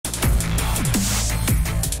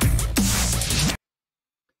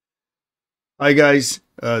Hi guys,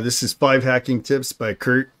 this is 5 Hacking Tips by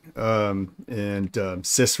Kirt and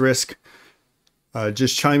SysRisk.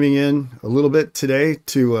 Just chiming in a little bit today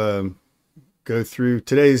to go through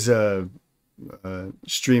today's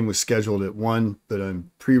stream was scheduled at 1, but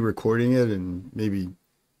I'm pre-recording it and maybe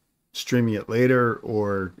streaming it later,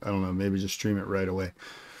 or I don't know, maybe just stream it right away.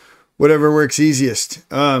 Whatever works easiest.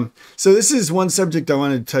 So this is one subject I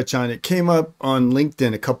wanted to touch on. It came up on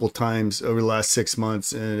LinkedIn a couple times over the last 6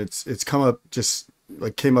 months, and it's come up just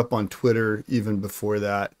like came up on Twitter even before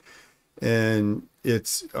that. And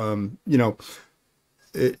it's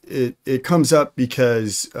it comes up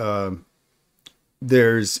because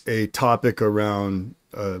there's a topic around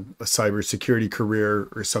a cybersecurity career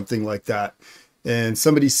or something like that, and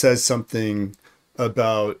somebody says something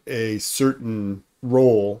about a certain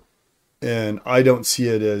role. And I don't see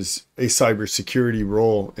it as a cybersecurity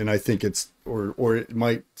role, and I think it's or it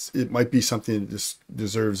might be something that just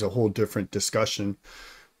deserves a whole different discussion,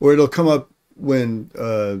 or it'll come up when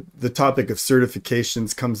the topic of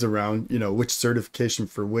certifications comes around. You know, which certification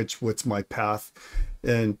for which, what's my path,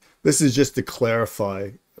 and this is just to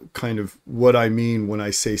clarify kind of what I mean when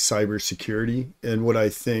I say cybersecurity and what I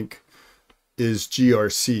think is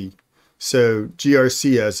GRC. So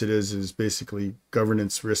GRC, as it is basically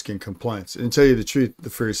governance, risk, and compliance. And to tell you the truth,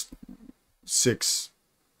 the first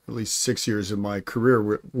at least 6 years of my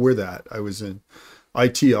career were that. I was an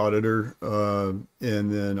IT auditor and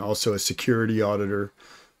then also a security auditor,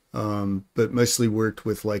 but mostly worked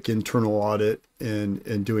with like internal audit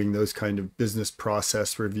and doing those kind of business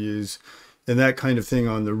process reviews and that kind of thing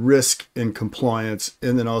on the risk and compliance,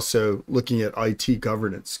 and then also looking at IT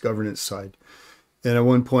governance side. And at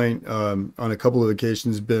one point, on a couple of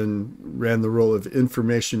occasions, ran the role of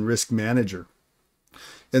information risk manager.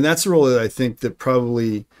 And that's a role that I think that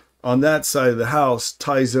probably on that side of the house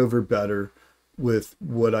ties over better with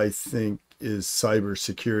what I think is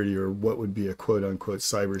cybersecurity, or what would be a quote unquote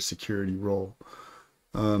cybersecurity role.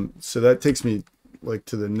 So that takes me like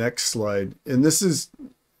to the next slide. And this is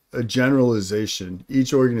a generalization.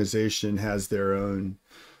 Each organization has their own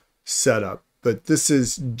setup. But this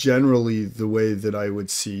is generally the way that I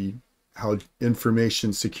would see how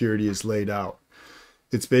information security is laid out.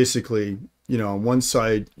 It's basically, you know, on one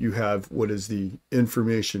side, you have what is the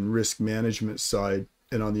information risk management side.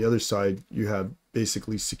 And on the other side, you have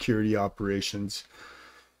basically security operations.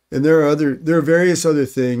 And there are various other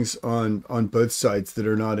things on both sides that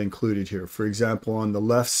are not included here. For example, on the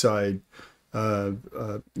left side, you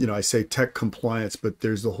know, I say tech compliance, but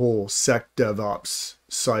there's the whole sec DevOps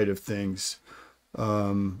side of things.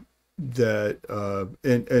 That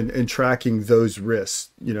and tracking those risks,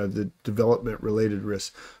 you know, the development related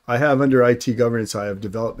risks. I have under IT governance, I have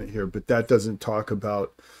development here, but that doesn't talk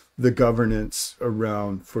about the governance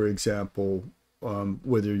around, for example,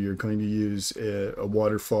 whether you're going to use a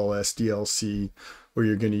waterfall SDLC or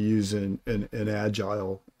you're going to use an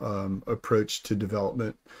agile approach to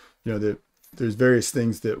development. You know, there's various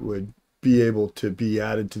things that would be able to be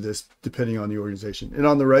added to this depending on the organization. And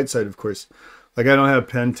on the right side, of course, like I don't have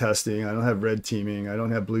pen testing, I don't have red teaming, I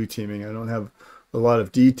don't have blue teaming, I don't have a lot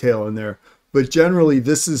of detail in there. But generally,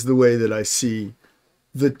 this is the way that I see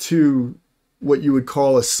the two, what you would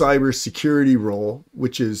call a cybersecurity role,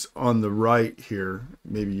 which is on the right here,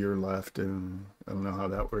 maybe your left, and I don't know how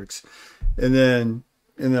that works. And then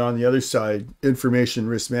on the other side, information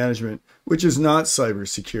risk management, which is not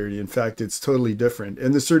cybersecurity. In fact, it's totally different.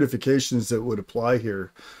 And the certifications that would apply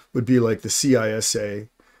here would be like the CISA,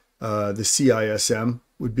 the CISM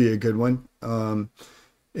would be a good one, and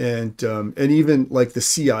even like the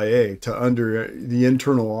CIA the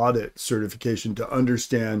internal audit certification to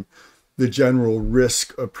understand the general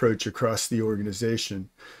risk approach across the organization.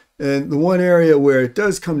 And the one area where it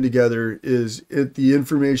does come together is at the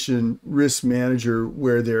information risk manager,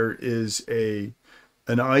 where there is an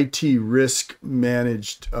IT risk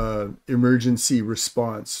managed emergency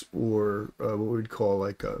response, or what we'd call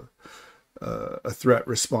like a threat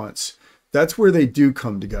response. That's where they do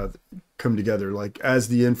come together. Like as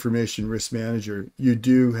the information risk manager, you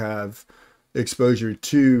do have exposure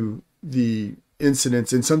to the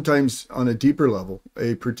incidents, and sometimes on a deeper level.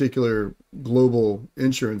 A particular global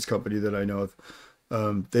insurance company that I know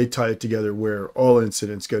of, they tie it together where all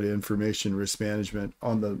incidents go to information risk management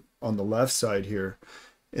on the left side here,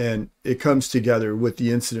 and it comes together with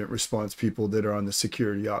the incident response people that are on the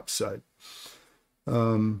security ops side.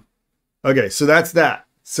 Okay, so that's that.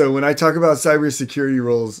 So when I talk about cybersecurity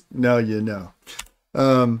roles, now you know.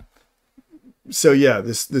 So yeah,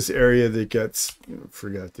 this area that gets,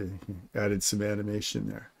 forgot to added some animation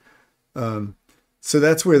there. So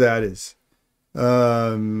that's where that is.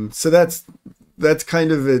 So that's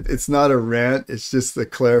kind of it. It's not a rant. It's just the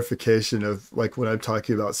clarification of like when I'm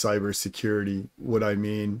talking about cybersecurity, what I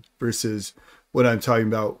mean versus what I'm talking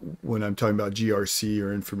about when I'm talking about GRC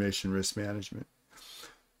or information risk management.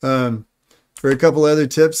 For a couple other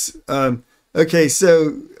tips. Okay,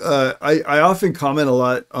 so I often comment a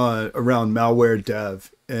lot on around malware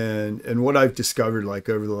dev and what I've discovered like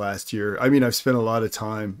over the last year. I mean, I've spent a lot of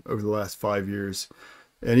time over the last 5 years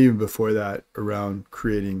and even before that around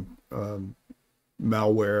creating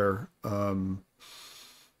malware,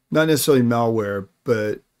 not necessarily malware,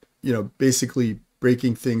 but basically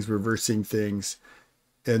breaking things, reversing things,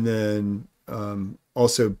 and then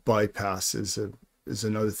also bypass is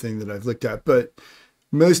another thing that I've looked at. But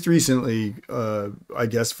most recently, I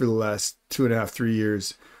guess for the last 2.5, 3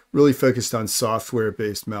 years, really focused on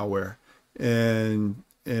software-based malware. And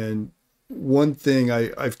one thing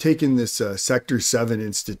I've taken this Sector 7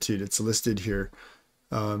 Institute. It's listed here,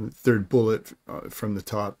 third bullet from the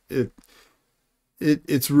top.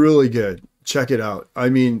 It's really good. Check it out. I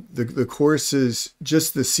mean, the courses,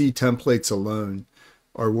 just the C templates alone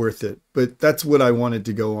are worth it. But that's what I wanted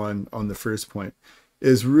to go on the first point,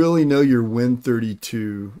 is really know your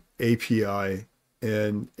Win32 API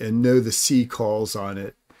and know the C calls on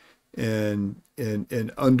it and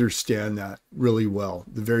understand that really well,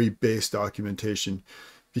 the very base documentation.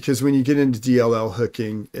 Because when you get into DLL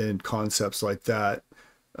hooking and concepts like that,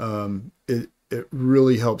 it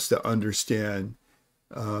really helps to understand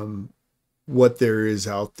what there is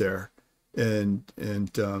out there, and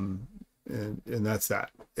that's that.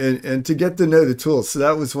 And to get to know the tools. So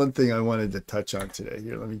that was one thing I wanted to touch on today.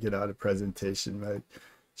 Here, let me get out of presentation mode,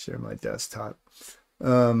 share my desktop.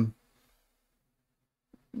 Wrong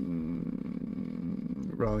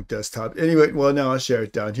desktop. Anyway, well, now I'll share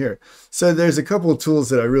it down here. So there's a couple of tools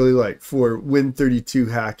that I really like for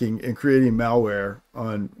Win32 hacking and creating malware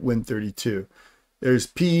on Win32. There's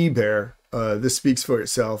PE Bear. This speaks for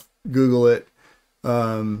itself. Google it.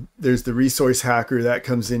 There's the resource hacker that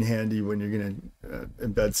comes in handy when you're going to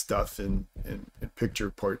embed stuff in picture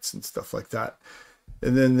parts and stuff like that.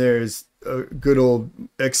 And then there's a good old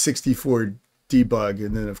x64 debug,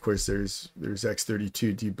 and then of course there's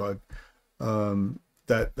x32 debug.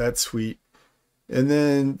 That's sweet. And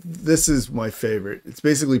then this is my favorite. It's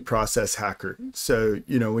basically process hacker. So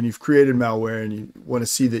when you've created malware and you want to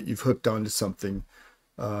see that you've hooked onto something,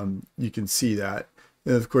 you can see that.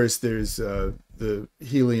 And of course there's the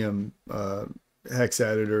Helium hex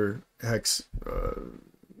editor hex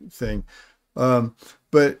thing.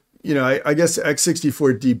 But I guess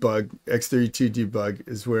x64 debug, x32 debug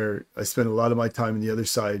is where I spend a lot of my time, and the other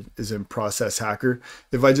side is in process hacker.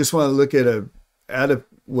 If I just want to look at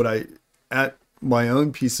my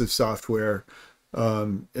own piece of software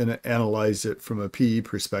and analyze it from a PE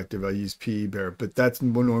perspective, I use PE Bear, but that's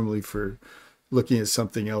more normally for looking at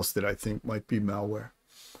something else that I think might be malware.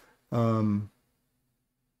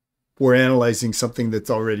 Or analyzing something that's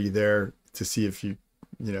already there to see if it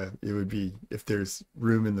would be, if there's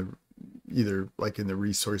room in the, either like in the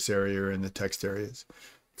resource area or in the text areas.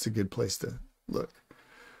 It's a good place to look.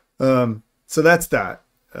 So that's that.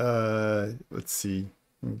 Let's see.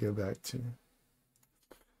 Let me go back to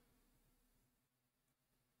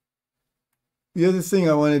the other thing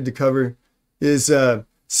I wanted to cover is,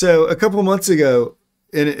 so a couple months ago,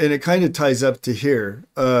 and it kind of ties up to here,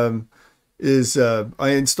 I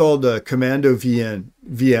installed a Commando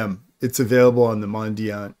VM. It's available on the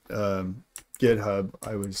Mondiant GitHub.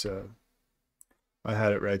 I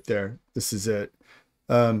had it right there. This is it.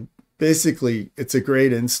 Basically, it's a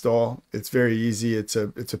great install. It's very easy. It's a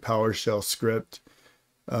PowerShell script.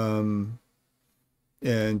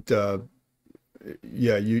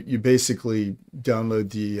 Yeah, you basically download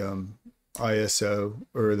the ISO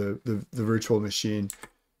or the virtual machine,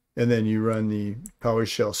 and then you run the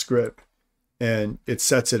PowerShell script, and it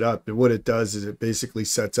sets it up. And what it does is it basically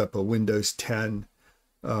sets up a Windows 10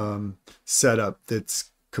 setup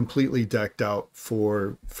that's completely decked out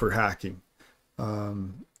for hacking.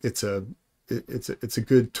 It's a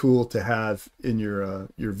good tool to have in your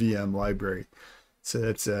VM library. So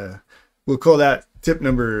that's we'll call that tip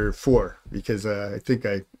number 4, because I think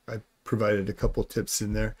I provided a couple tips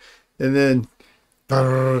in there. And then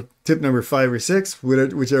tip number 5 or 6,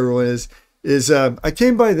 whichever one is I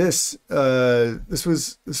came by this. This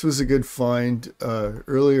was a good find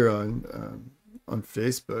earlier on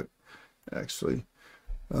Facebook, actually.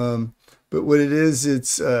 But what it is,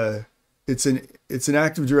 it's an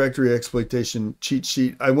Active Directory exploitation cheat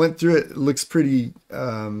sheet. I went through it. It looks pretty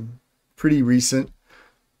recent.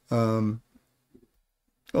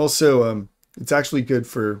 Also, it's actually good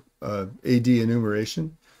for AD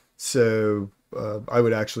enumeration. So I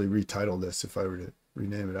would actually retitle this if I were to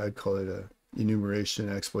rename it. I'd call it a enumeration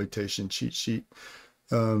exploitation cheat sheet.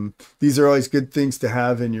 These are always good things to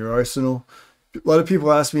have in your arsenal. A lot of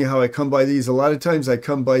people ask me how I come by these. A lot of times I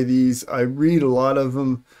come by these, I read a lot of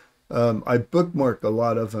them. I bookmark a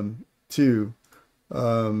lot of them too.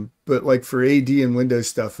 But like for AD and Windows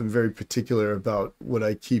stuff, I'm very particular about what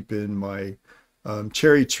I keep in my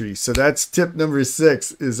cherry tree. So that's tip number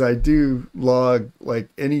 6, is I do log like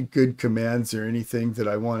any good commands or anything that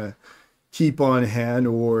I want to keep on hand,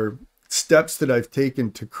 or steps that I've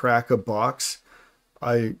taken to crack a box.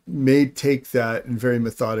 I may take that and very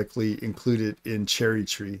methodically include it in cherry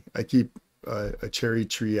tree. I keep a cherry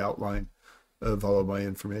tree outline of all of my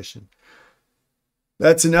information.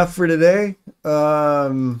 That's enough for today.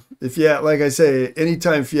 Like I say,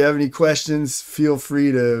 anytime if you have any questions, feel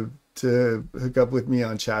free to hook up with me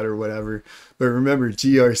on chat or whatever. But remember,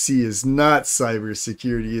 GRC is not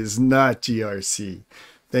cybersecurity, is not GRC.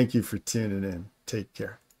 Thank you for tuning in. Take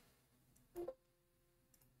care.